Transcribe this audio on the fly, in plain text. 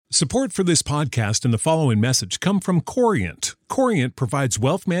Support for this podcast and the following message come from Corient. Corient provides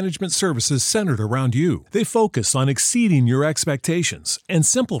wealth management services centered around you. They focus on exceeding your expectations and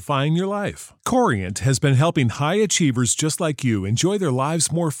simplifying your life. Corient has been helping high achievers just like you enjoy their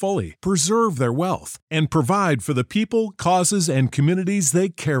lives more fully, preserve their wealth, and provide for the people, causes, and communities they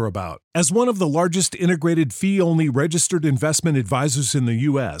care about. As one of the largest integrated fee-only registered investment advisors in the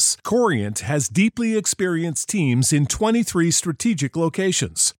U.S., Corient has deeply experienced teams in 23 strategic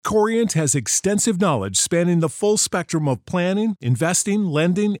locations. Corient has extensive knowledge spanning the full spectrum of planning, investing,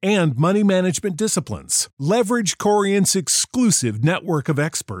 lending, and money management disciplines. Leverage Corient's exclusive network of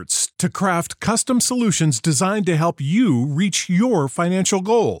experts to craft custom solutions designed to help you reach your financial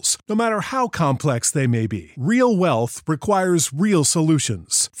goals, no matter how complex they may be. Real wealth requires real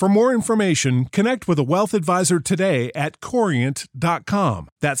solutions. For more information, connect with a wealth advisor today at Corient.com.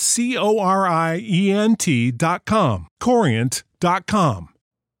 That's Corient.com. Corient.com.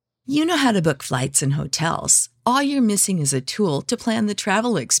 You know how to book flights and hotels. All you're missing is a tool to plan the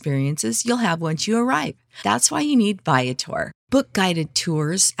travel experiences you'll have once you arrive. That's why you need Viator. Book guided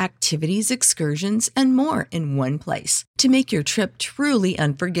tours, activities, excursions, and more in one place to make your trip truly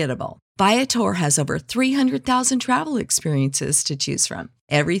unforgettable. Viator has over 300,000 travel experiences to choose from.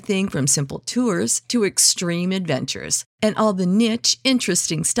 Everything from simple tours to extreme adventures and all the niche,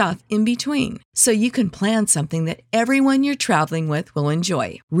 interesting stuff in between. So you can plan something that everyone you're traveling with will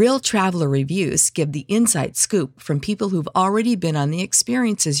enjoy. Real traveler reviews give the inside scoop from people who've already been on the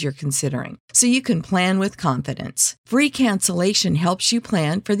experiences you're considering. So you can plan with confidence. Free cancellation helps you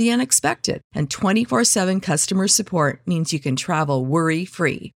plan for the unexpected. And 24/7 customer support means you can travel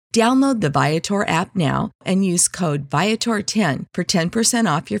worry-free. Download the Viator app now and use code Viator10 for 10%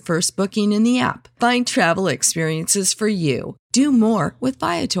 off your first booking in the app. Find travel experiences for you. Do more with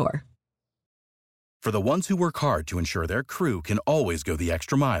Viator. For the ones who work hard to ensure their crew can always go the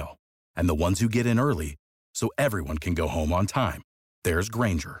extra mile, and the ones who get in early so everyone can go home on time, there's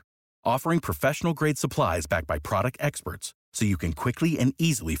Grainger, offering professional-grade supplies backed by product experts so you can quickly and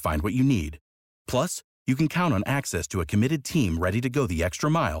easily find what you need. Plus, you can count on access to a committed team ready to go the extra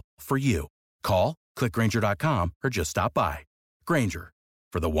mile for you. Call, click Grainger.com, or just stop by. Grainger,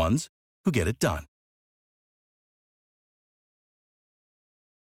 for the ones who get it done.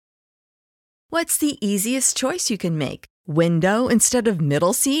 What's the easiest choice you can make? Window instead of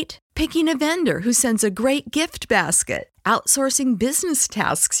middle seat? Picking a vendor who sends a great gift basket? Outsourcing business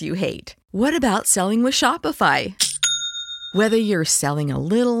tasks you hate? What about selling with Shopify? Whether you're selling a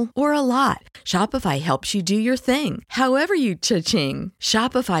little or a lot, Shopify helps you do your thing, however you cha-ching.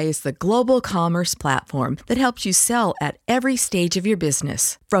 Shopify is the global commerce platform that helps you sell at every stage of your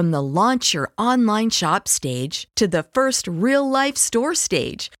business. From the launch your online shop stage to the first real-life store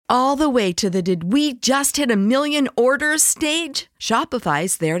stage, all the way to the did we just hit 1 million orders stage.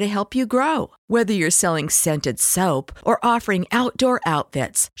 Shopify's there to help you grow. Whether you're selling scented soap or offering outdoor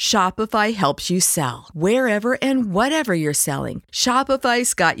outfits, Shopify helps you sell. Wherever and whatever you're selling,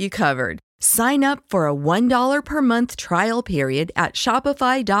 Shopify's got you covered. Sign up for a $1 per month trial period at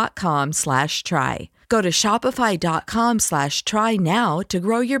shopify.com/try. Go to shopify.com/try now to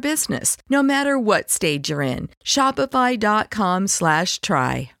grow your business, no matter what stage you're in.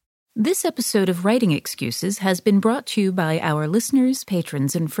 Shopify.com/try. This episode of Writing Excuses has been brought to you by our listeners,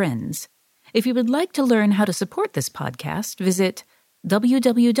 patrons, and friends. If you would like to learn how to support this podcast, visit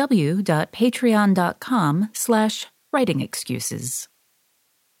www.patreon.com/writingexcuses.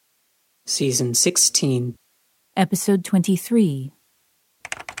 Season 16. Episode 23.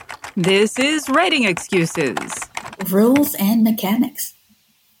 This is Writing Excuses. Rules and mechanics.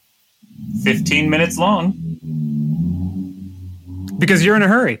 15 minutes long. Because you're in a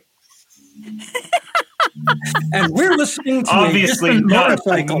hurry. And we're listening to obviously not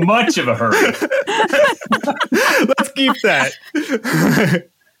much of a hurry. Let's keep that.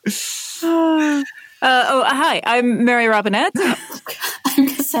 Hi, I'm Mary Robinette. I'm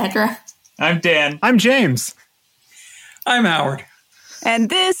Cassandra. I'm Dan. I'm James. I'm Howard. And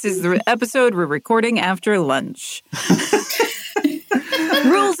this is the episode we're recording after lunch.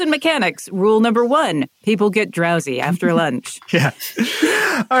 Rules and mechanics. Rule number 1. People get drowsy after lunch. Yeah.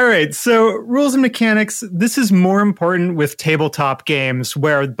 All right. So rules and mechanics. This is more important with tabletop games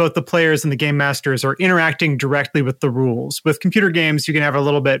where both the players and the game masters are interacting directly with the rules. With computer games, you can have a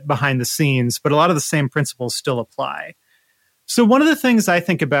little bit behind the scenes, but a lot of the same principles still apply. So one of the things I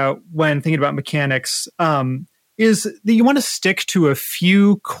think about when thinking about mechanics is that you want to stick to a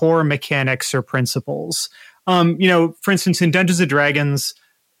few core mechanics or principles. For instance, in Dungeons & Dragons,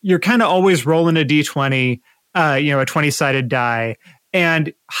 you're kind of always rolling a D20, a 20-sided die,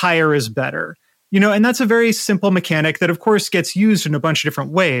 and higher is better. And that's a very simple mechanic that, of course, gets used in a bunch of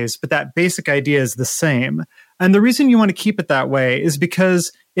different ways, but that basic idea is the same. And the reason you want to keep it that way is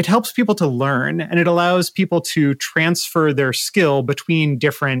because it helps people to learn, and it allows people to transfer their skill between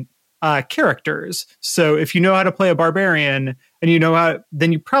different characters. So if you know how to play a barbarian, and you know how,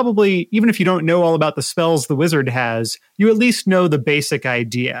 then you probably, even if you don't know all about the spells the wizard has, you at least know the basic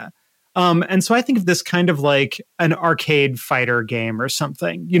idea. And so I think of this kind of like an arcade fighter game or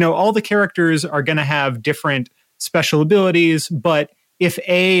something. All the characters are going to have different special abilities, but if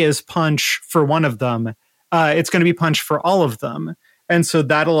A is punch for one of them, it's going to be punch for all of them. And so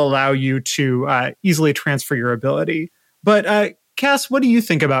that'll allow you to easily transfer your ability. But Cass, what do you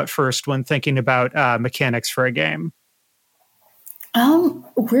think about first when thinking about mechanics for a game?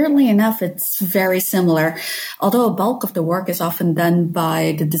 Weirdly enough, it's very similar. Although a bulk of the work is often done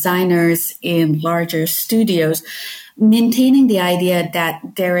by the designers in larger studios, maintaining the idea that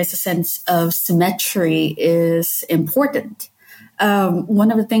there is a sense of symmetry is important.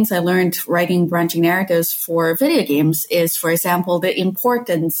 One of the things I learned writing branching narratives for video games is, for example, the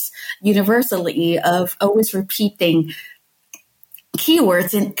importance universally of always repeating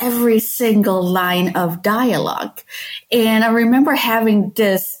keywords in every single line of dialogue. And I remember having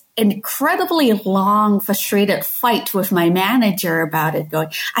this incredibly long, frustrated fight with my manager about it, going,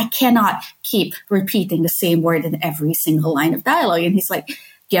 I cannot keep repeating the same word in every single line of dialogue. And he's like,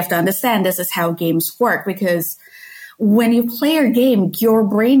 you have to understand this is how games work, because when you play a game, your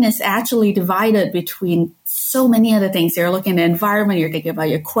brain is actually divided between so many other things. You're looking at the environment, you're thinking about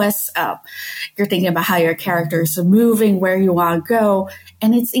your quests, you're thinking about how your characters are moving, where you want to go,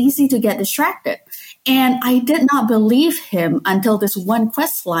 and it's easy to get distracted. And I did not believe him until this one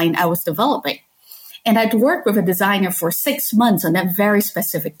quest line I was developing. And I'd worked with a designer for 6 months on that very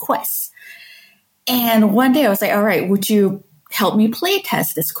specific quest. And one day I was like, all right, would you help me play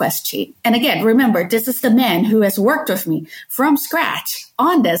test this quest sheet? And again, remember, this is the man who has worked with me from scratch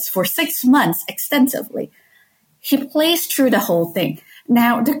on this for 6 months extensively. He plays through the whole thing.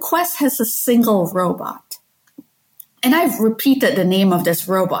 Now, the quest has a single robot. And I've repeated the name of this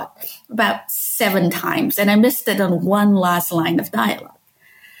robot about 7 times, and I missed it on one last line of dialogue.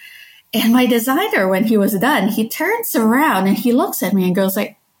 And my designer, when he was done, he turns around and he looks at me and goes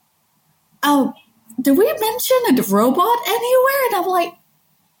like, oh, did we mention a robot anywhere? And I'm like,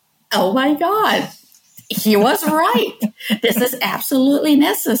 oh my God, he was right. This is absolutely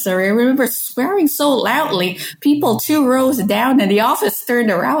necessary. I remember swearing so loudly, people 2 rows down in the office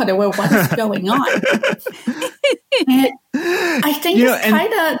turned around and went, what is going on? And I think it's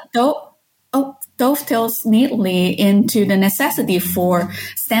kind of dovetails neatly into the necessity for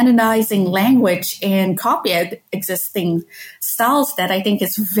standardizing language and copy existing styles that I think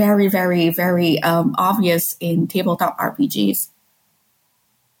is very, very, very obvious in tabletop RPGs.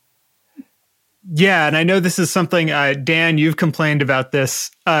 Yeah, and I know this is something, Dan, you've complained about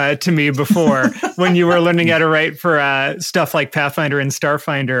this to me before when you were learning how to write for stuff like Pathfinder and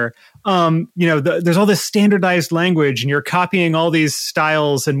Starfinder. There's all this standardized language and you're copying all these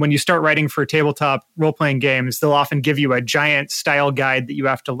styles. And when you start writing for tabletop role-playing games, they'll often give you a giant style guide that you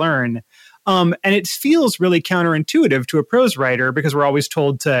have to learn. And it feels really counterintuitive to a prose writer because we're always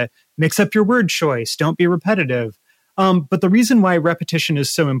told to mix up your word choice, don't be repetitive. But the reason why repetition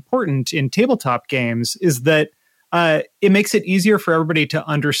is so important in tabletop games is that it makes it easier for everybody to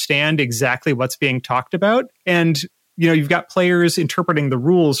understand exactly what's being talked about. And, you've got players interpreting the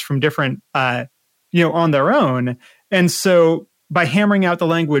rules from different, on their own. And so by hammering out the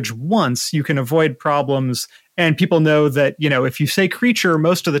language once, you can avoid problems. And people know that, if you say creature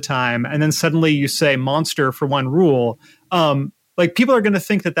most of the time, and then suddenly you say monster for one rule, people are going to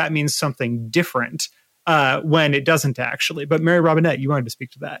think that means something different. When it doesn't actually. But Mary Robinette, you wanted to speak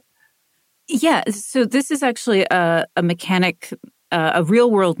to that. Yeah, so this is actually a mechanic, a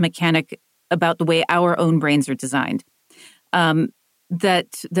real-world mechanic about the way our own brains are designed.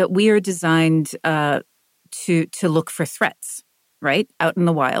 That we are designed to look for threats, right, out in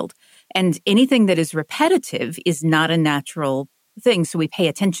the wild. And anything that is repetitive is not a natural thing, so we pay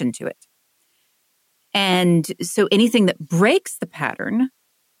attention to it. And so anything that breaks the pattern,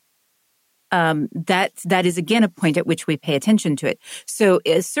 that is again a point at which we pay attention to it. So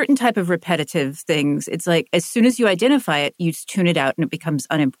a certain type of repetitive things, it's like as soon as you identify it, you tune it out and it becomes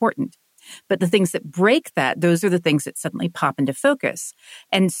unimportant. But the things that break that, those are the things that suddenly pop into focus.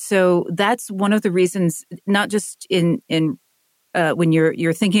 And so that's one of the reasons, not just in when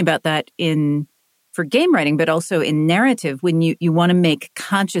you're thinking about that for game writing, but also in narrative, when you want to make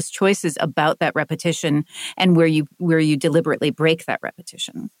conscious choices about that repetition and where you deliberately break that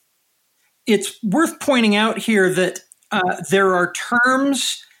repetition. It's worth pointing out here that there are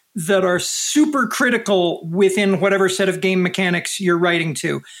terms that are super critical within whatever set of game mechanics you're writing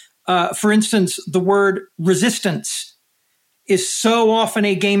to. For instance, the word resistance is so often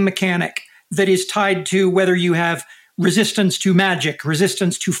a game mechanic that is tied to whether you have resistance to magic,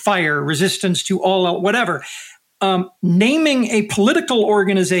 resistance to fire, resistance to all, whatever. Naming a political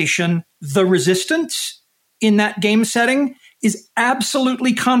organization the Resistance in that game setting is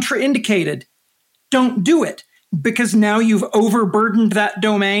absolutely contraindicated. Don't do it, because now you've overburdened that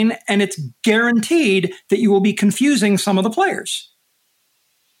domain, and it's guaranteed that you will be confusing some of the players.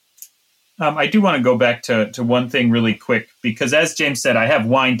 I do want to go back to one thing really quick, because as James said, I have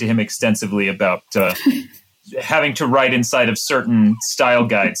whined to him extensively about having to write inside of certain style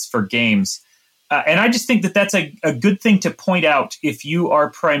guides for games. And I just think that that's a good thing to point out if you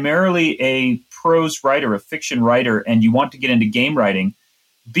are primarily a prose writer, a fiction writer, and you want to get into game writing.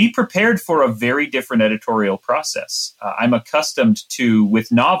 Be prepared for a very different editorial process. I'm accustomed to,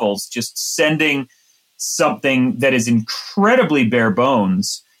 with novels, just sending something that is incredibly bare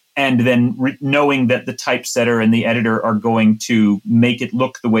bones, and then knowing that the typesetter and the editor are going to make it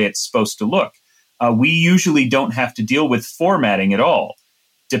look the way it's supposed to look. We usually don't have to deal with formatting at all.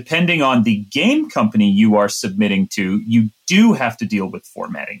 Depending on the game company you are submitting to, you do have to deal with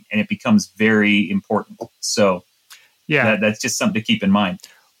formatting, and it becomes very important. So yeah, that's just something to keep in mind.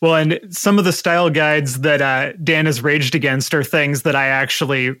 Well, and some of the style guides that Dan has raged against are things that I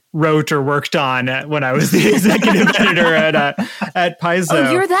actually wrote or worked on when I was the executive editor at Paizo.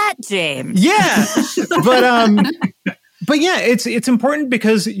 Oh, you're that, James. Yeah, but yeah, it's important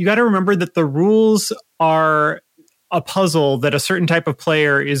because you got to remember that the rules are a puzzle that a certain type of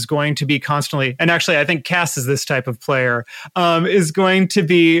player is going to be constantly, and actually I think Cass is this type of player, is going to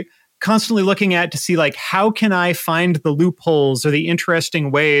be constantly looking at to see, like, how can I find the loopholes or the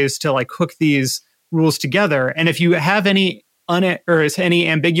interesting ways to, like, hook these rules together. And if you have any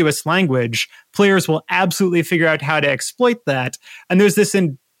ambiguous language, players will absolutely figure out how to exploit that. And there's this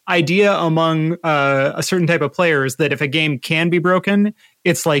idea among a certain type of players that if a game can be broken,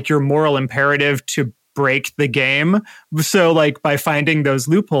 it's like your moral imperative to break the game. So, like, by finding those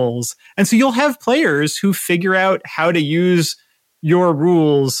loopholes. And so you'll have players who figure out how to use your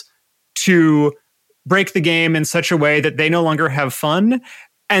rules to break the game in such a way that they no longer have fun,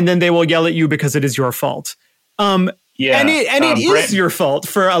 and then they will yell at you because it is your fault. And it is your fault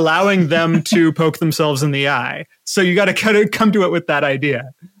for allowing them to poke themselves in the eye. So you got to kind of come to it with that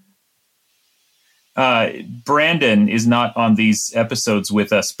idea. Brandon is not on these episodes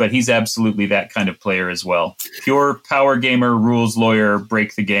with us, but he's absolutely that kind of player as well. Pure power gamer, rules lawyer,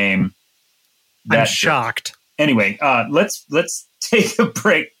 break the game. I'm shocked. Anyway, let's take a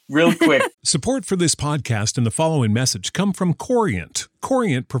break real quick. Support for this podcast and the following message come from Corient.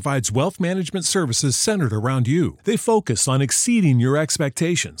 Corient provides wealth management services centered around you. They focus on exceeding your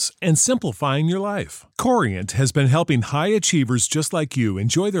expectations and simplifying your life. Corient has been helping high achievers just like you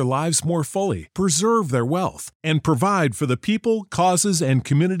enjoy their lives more fully, preserve their wealth, and provide for the people, causes, and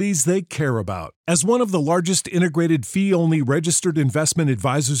communities they care about. As one of the largest integrated fee-only registered investment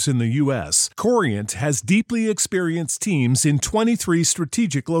advisors in the U.S., Corient has deeply experienced teams in 23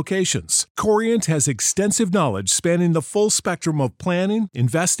 strategic locations. Corient has extensive knowledge spanning the full spectrum of planning,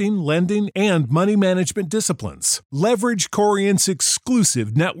 investing, lending, and money management disciplines. Leverage Corient's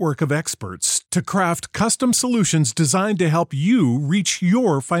exclusive network of experts to craft custom solutions designed to help you reach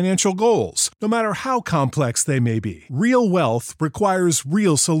your financial goals, no matter how complex they may be. Real wealth requires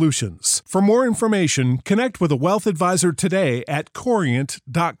real solutions. For more information, connect with a wealth advisor today at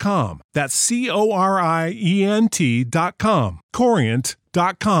Corient.com. That's Corient.com.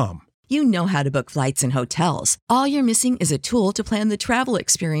 Corient.com. You know how to book flights and hotels. All you're missing is a tool to plan the travel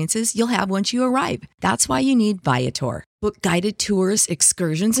experiences you'll have once you arrive. That's why you need Viator. Book guided tours,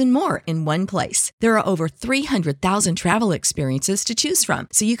 excursions, and more in one place. There are over 300,000 travel experiences to choose from,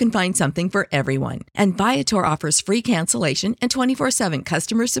 so you can find something for everyone. And Viator offers free cancellation and 24/7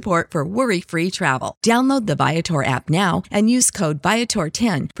 customer support for worry-free travel. Download the Viator app now and use code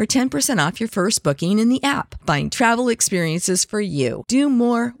Viator10 for 10% off your first booking in the app. Find travel experiences for you. Do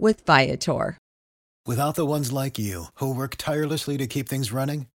more with Viator. Without the ones like you, who work tirelessly to keep things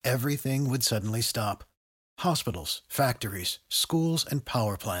running, everything would suddenly stop. Hospitals, factories, schools, and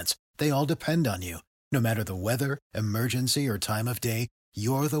power plants, they all depend on you. No matter the weather, emergency, or time of day,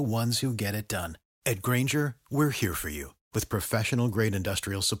 you're the ones who get it done. At Grainger, we're here for you with professional-grade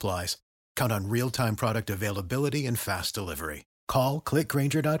industrial supplies. Count on real-time product availability and fast delivery. Call, click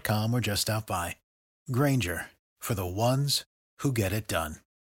Grainger.com, or just stop by. Grainger, for the ones who get it done.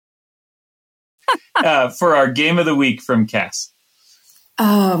 For our game of the week from Cass.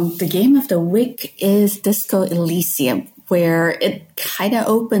 The game of the week is Disco Elysium, where it kind of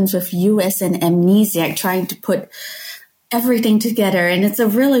opens with you as an amnesiac trying to put everything together. And it's a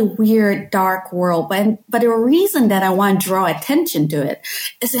really weird, dark world. But the reason that I want to draw attention to it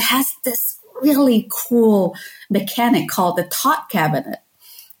is it has this really cool mechanic called the thought cabinet.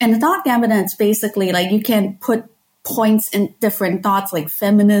 And the thought cabinet is basically like you can put points in different thoughts like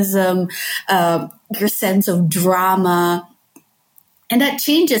feminism, your sense of drama, and that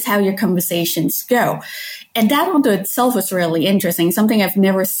changes how your conversations go. And that unto itself is really interesting, something I've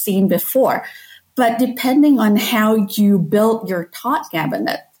never seen before. But depending on how you build your thought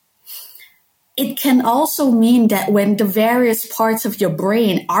cabinet, it can also mean that when the various parts of your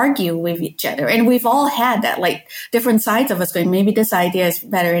brain argue with each other, and we've all had that, like different sides of us going, maybe this idea is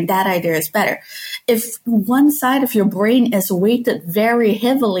better and that idea is better. If one side of your brain is weighted very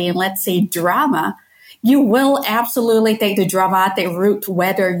heavily in, let's say, drama, you will absolutely take the dramatic route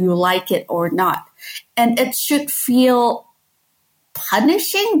whether you like it or not. And it should feel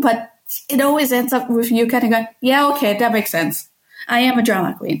punishing, but it always ends up with you kind of going, yeah, okay, that makes sense. I am a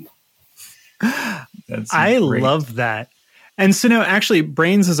drama queen. I love that. And so now actually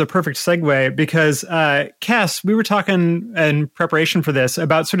Brains is a perfect segue because Cass, we were talking in preparation for this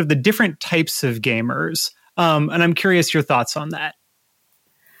about sort of the different types of gamers. And I'm curious your thoughts on that.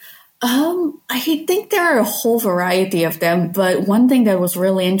 I think there are a whole variety of them, but one thing that was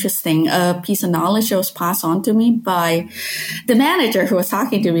really interesting, a piece of knowledge that was passed on to me by the manager who was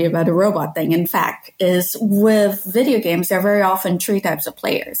talking to me about the robot thing, in fact, is with video games, there are very often three types of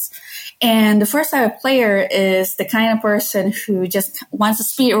players. And the first type of player is the kind of person who just wants to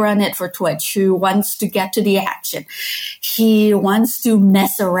speed run it for Twitch, who wants to get to the action. He wants to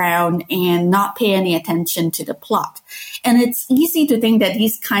mess around and not pay any attention to the plot. And it's easy to think that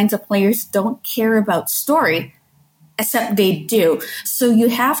these kinds of players don't care about story, except they do. So you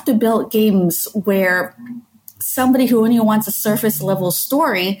have to build games where somebody who only wants a surface level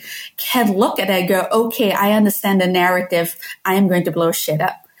story can look at it and go, okay, I understand the narrative. I am going to blow shit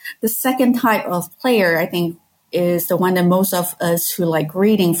up. The second type of player, I think, is the one that most of us who like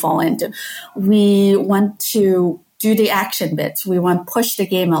reading fall into. We want to do the action bits. We want to push the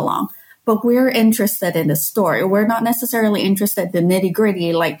game along. But we're interested in the story. We're not necessarily interested in the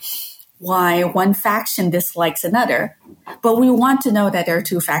nitty-gritty, like why one faction dislikes another. But we want to know that there are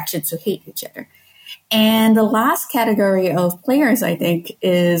two factions who hate each other. And the last category of players, I think,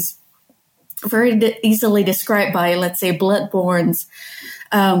 is very easily described by, let's say, Bloodborne's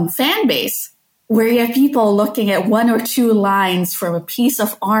fan base, where you have people looking at one or two lines from a piece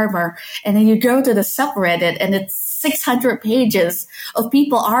of armor, and then you go to the subreddit and it's 600 pages of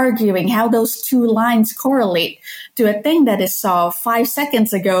people arguing how those two lines correlate to a thing that is saw 5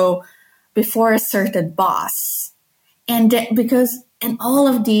 seconds ago before a certain boss. And all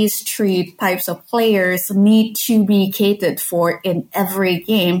of these three types of players need to be catered for in every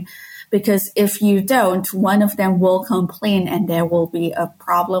game, because if you don't, one of them will complain and there will be a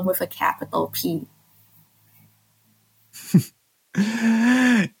problem with a capital P.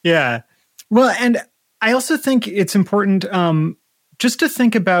 Yeah. Well, and I also think it's important just to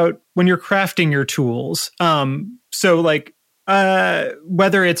think about when you're crafting your tools. So like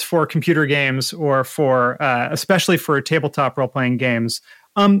whether it's for computer games or for especially for tabletop role-playing games,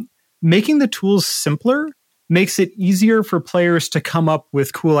 making the tools simpler makes it easier for players to come up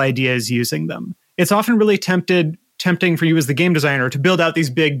with cool ideas using them. It's often really tempting for you as the game designer to build out these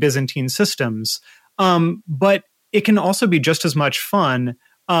big Byzantine systems, but it can also be just as much fun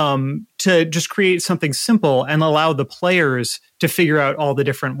to just create something simple and allow the players to figure out all the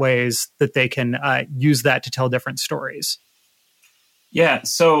different ways that they can use that to tell different stories. Yeah,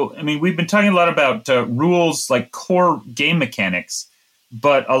 so, I mean, we've been talking a lot about rules, like core game mechanics,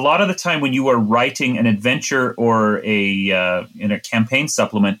 but a lot of the time when you are writing an adventure or in a campaign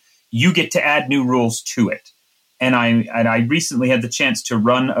supplement, you get to add new rules to it. And I recently had the chance to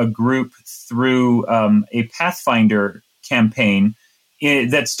run a group through a Pathfinder campaign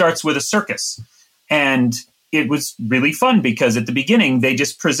that starts with a circus. And it was really fun because at the beginning, they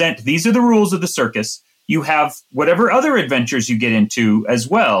just present, these are the rules of the circus. You have whatever other adventures you get into as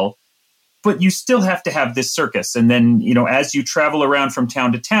well, but you still have to have this circus. And then, as you travel around from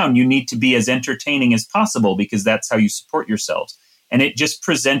town to town, you need to be as entertaining as possible because that's how you support yourselves. And it just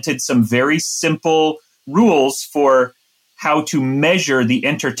presented some very simple rules for how to measure the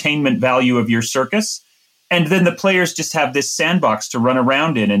entertainment value of your circus. And then the players just have this sandbox to run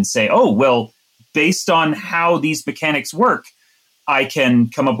around in and say, oh, well, based on how these mechanics work, I can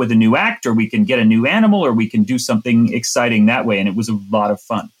come up with a new act, or we can get a new animal, or we can do something exciting that way. And it was a lot of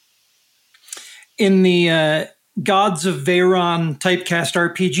fun. In the Gods of Veyron typecast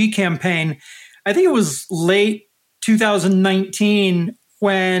RPG campaign, I think it was late 2019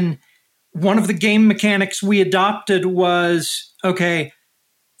 when one of the game mechanics we adopted was, okay,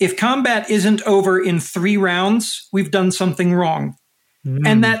 if combat isn't over in 3 rounds, we've done something wrong.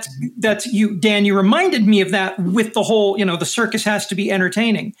 And that's you, Dan, you reminded me of that with the whole, the circus has to be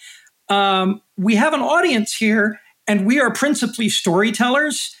entertaining. We have an audience here and we are principally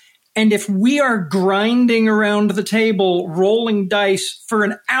storytellers. And if we are grinding around the table, rolling dice for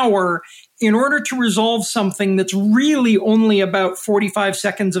an hour in order to resolve something that's really only about 45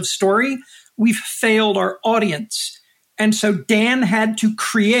 seconds of story, we've failed our audience. And so Dan had to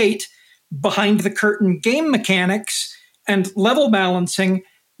create behind the curtain game mechanics and level balancing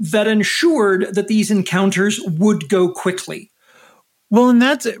that ensured that these encounters would go quickly. Well, and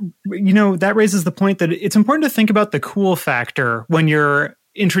that's, that raises the point that it's important to think about the cool factor when you're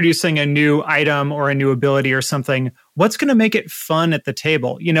introducing a new item or a new ability or something. What's going to make it fun at the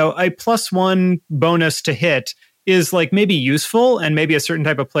table? A +1 bonus to hit is like maybe useful, and maybe a certain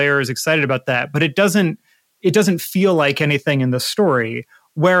type of player is excited about that, but it doesn't feel like anything in the story.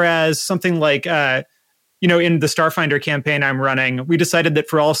 Whereas something like, in the Starfinder campaign I'm running, we decided that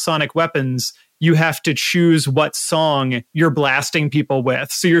for all sonic weapons, you have to choose what song you're blasting people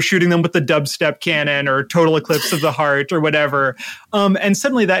with. So you're shooting them with the dubstep cannon or Total Eclipse of the Heart or whatever. And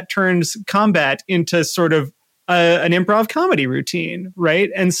suddenly that turns combat into sort of an improv comedy routine,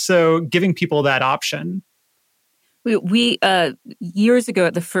 right? And so giving people that option. We years ago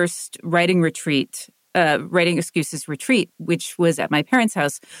at the first writing excuses retreat, which was at my parents'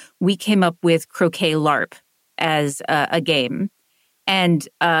 house, we came up with Croquet LARP as a game. And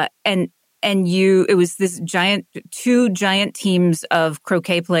it was this two giant teams of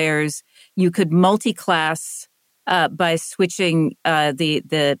croquet players. You could multi-class by switching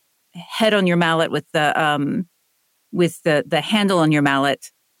the head on your mallet with the handle on your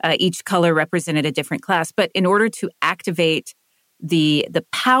mallet. Each color represented a different class. But in order to activate the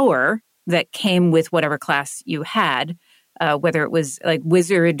power that came with whatever class you had, whether it was like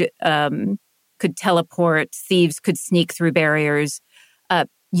wizard could teleport, thieves could sneak through barriers,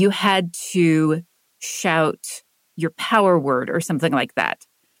 you had to shout your power word or something like that.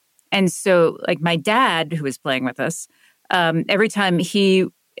 And so like my dad, who was playing with us, every time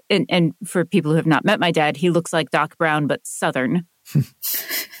and for people who have not met my dad, he looks like Doc Brown, but Southern.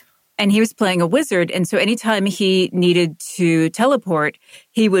 And he was playing a wizard. And so anytime he needed to teleport,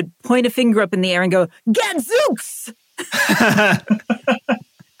 he would point a finger up in the air and go, "Gadzooks!"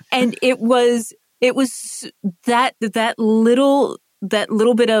 And it was that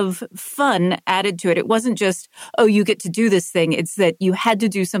little bit of fun added to it. It wasn't just, oh, you get to do this thing. It's that you had to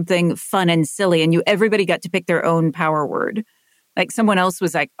do something fun and silly, and everybody got to pick their own power word. Like someone else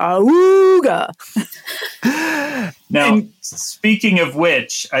was like, "Auga." Now, speaking of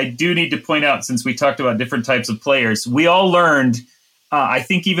which, I do need to point out, since we talked about different types of players, we all learned, I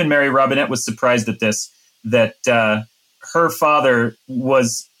think even Mary Robinette was surprised at this, that her father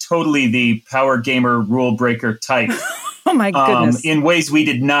was totally the power gamer rule breaker type. Oh my goodness. In ways we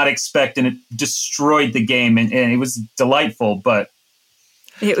did not expect, and it destroyed the game, and it was delightful, but...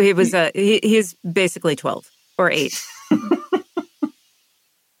 He's basically 12 or 8.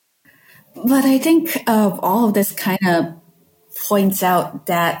 But I think all of this kind of points out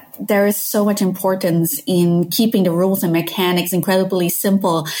that there is so much importance in keeping the rules and mechanics incredibly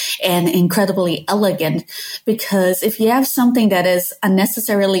simple and incredibly elegant. Because if you have something that is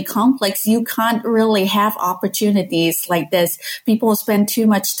unnecessarily complex, you can't really have opportunities like this. People spend too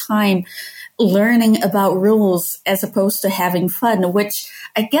much time learning about rules as opposed to having fun, which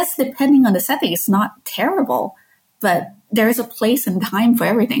I guess depending on the setting is not terrible. But there is a place and time for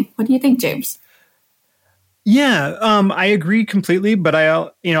everything. What do you think, James? Yeah, I agree completely. But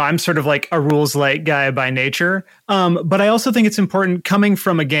I'm sort of like a rules light guy by nature. But I also think it's important coming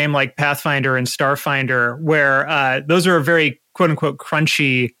from a game like Pathfinder and Starfinder, where those are very quote unquote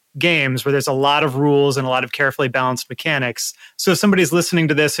crunchy games where there's a lot of rules and a lot of carefully balanced mechanics. So if somebody's listening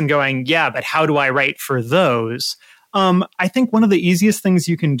to this and going, yeah, but how do I write for those? I think one of the easiest things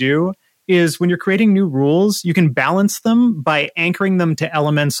you can do is when you're creating new rules, you can balance them by anchoring them to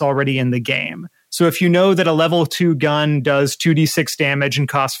elements already in the game. So if you know that a level 2 gun does 2d6 damage and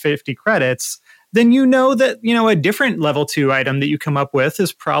costs 50 credits, then you know that, a different level 2 item that you come up with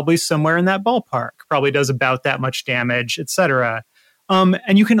is probably somewhere in that ballpark, probably does about that much damage, etc.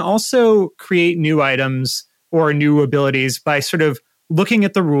 And you can also create new items or new abilities by sort of looking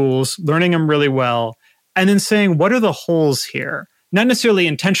at the rules, learning them really well, and then saying, what are the holes here? Not necessarily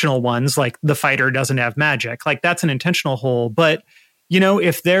intentional ones, like the fighter doesn't have magic. Like that's an intentional hole. But,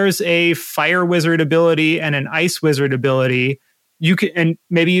 if there's a fire wizard ability and an ice wizard ability, and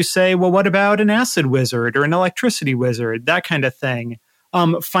maybe you say, well, what about an acid wizard or an electricity wizard, that kind of thing.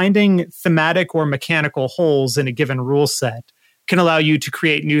 Finding thematic or mechanical holes in a given rule set can allow you to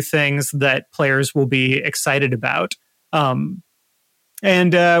create new things that players will be excited about. And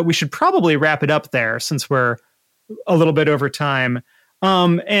we should probably wrap it up there since we're a little bit over time.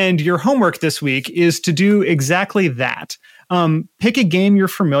 And your homework this week is to do exactly that. Pick a game you're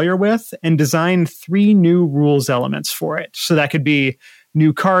familiar with and design 3 new rules elements for it. So that could be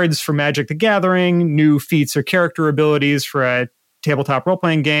new cards for Magic the Gathering, new feats or character abilities for a tabletop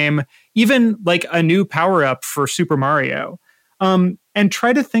role-playing game, even like a new power-up for Super Mario. And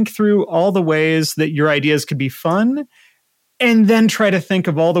try to think through all the ways that your ideas could be fun, and then try to think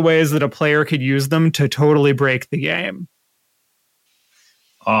of all the ways that a player could use them to totally break the game.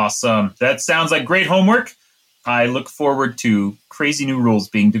 Awesome. That sounds like great homework. I look forward to crazy new rules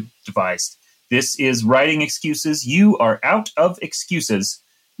being devised. This is Writing Excuses. You are out of excuses.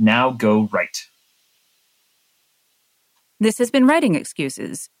 Now go write. This has been Writing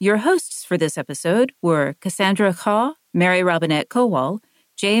Excuses. Your hosts for this episode were Cassandra Khaw, Mary Robinette Kowal,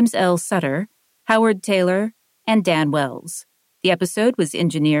 James L. Sutter, Howard Taylor, and Dan Wells. The episode was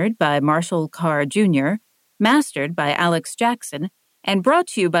engineered by Marshall Carr Jr., mastered by Alex Jackson, and brought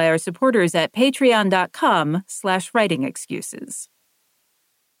to you by our supporters at patreon.com/writingexcuses.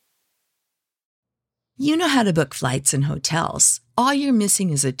 You know how to book flights and hotels. All you're missing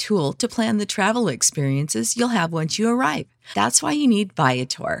is a tool to plan the travel experiences you'll have once you arrive. That's why you need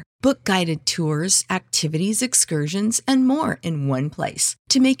Viator. Book guided tours, activities, excursions, and more in one place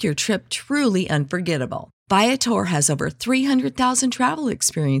to make your trip truly unforgettable. Viator has over 300,000 travel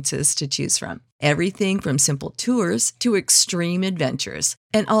experiences to choose from. Everything from simple tours to extreme adventures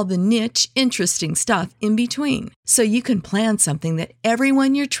and all the niche, interesting stuff in between. So you can plan something that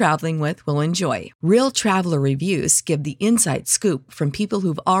everyone you're traveling with will enjoy. Real traveler reviews give the inside scoop from people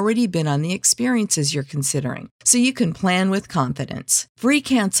who've already been on the experiences you're considering. So you can plan with confidence. Free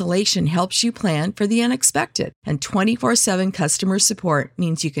cancellation helps you plan for the unexpected. And 24/7 customer support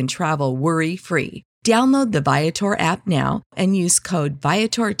means you can travel worry-free. Download the Viator app now and use code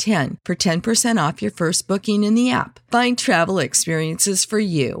Viator10 for 10% off your first booking in the app. Find travel experiences for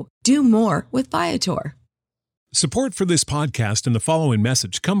you. Do more with Viator. Support for this podcast and the following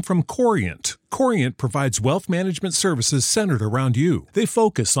message come from Corient. Corient provides wealth management services centered around you. They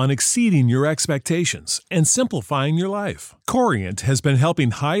focus on exceeding your expectations and simplifying your life. Corient has been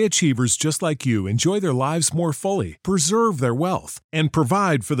helping high achievers just like you enjoy their lives more fully, preserve their wealth, and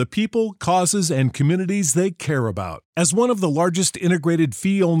provide for the people, causes, and communities they care about. As one of the largest integrated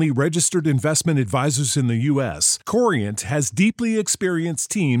fee-only registered investment advisors in the U.S., Corient has deeply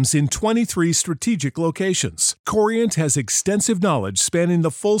experienced teams in 23 strategic locations. Corient has extensive knowledge spanning the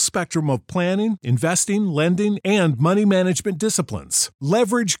full spectrum of planning, investing, lending, and money management disciplines.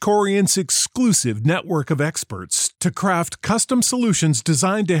 Leverage Corient's exclusive network of experts to craft custom solutions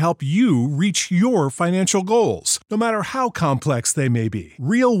designed to help you reach your financial goals, no matter how complex they may be.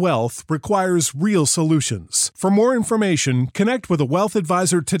 Real wealth requires real solutions. For more information, connect with a wealth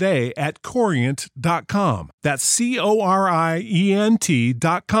advisor today at Corient.com. That's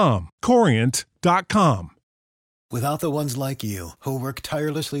Corient.com. Corient.com. Without the ones like you, who work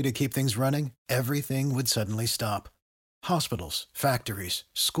tirelessly to keep things running, everything would suddenly stop. Hospitals, factories,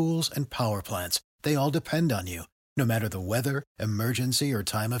 schools, and power plants, they all depend on you. No matter the weather, emergency, or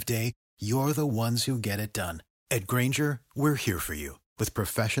time of day, you're the ones who get it done. At Grainger, we're here for you with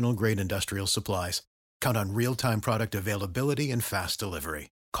professional-grade industrial supplies. Count on real-time product availability and fast delivery.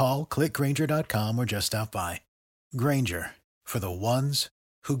 Call, click Grainger.com, or just stop by. Grainger, for the ones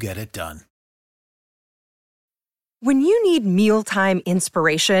who get it done. When you need mealtime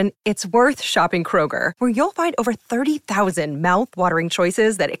inspiration, it's worth shopping Kroger, where you'll find over 30,000 mouth-watering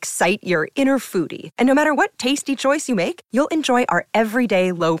choices that excite your inner foodie. And no matter what tasty choice you make, you'll enjoy our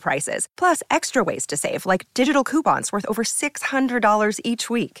everyday low prices, plus extra ways to save, like digital coupons worth over $600 each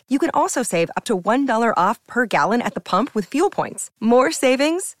week. You can also save up to $1 off per gallon at the pump with fuel points. More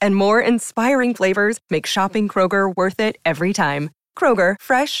savings and more inspiring flavors make shopping Kroger worth it every time. Kroger,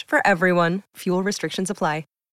 fresh for everyone. Fuel restrictions apply.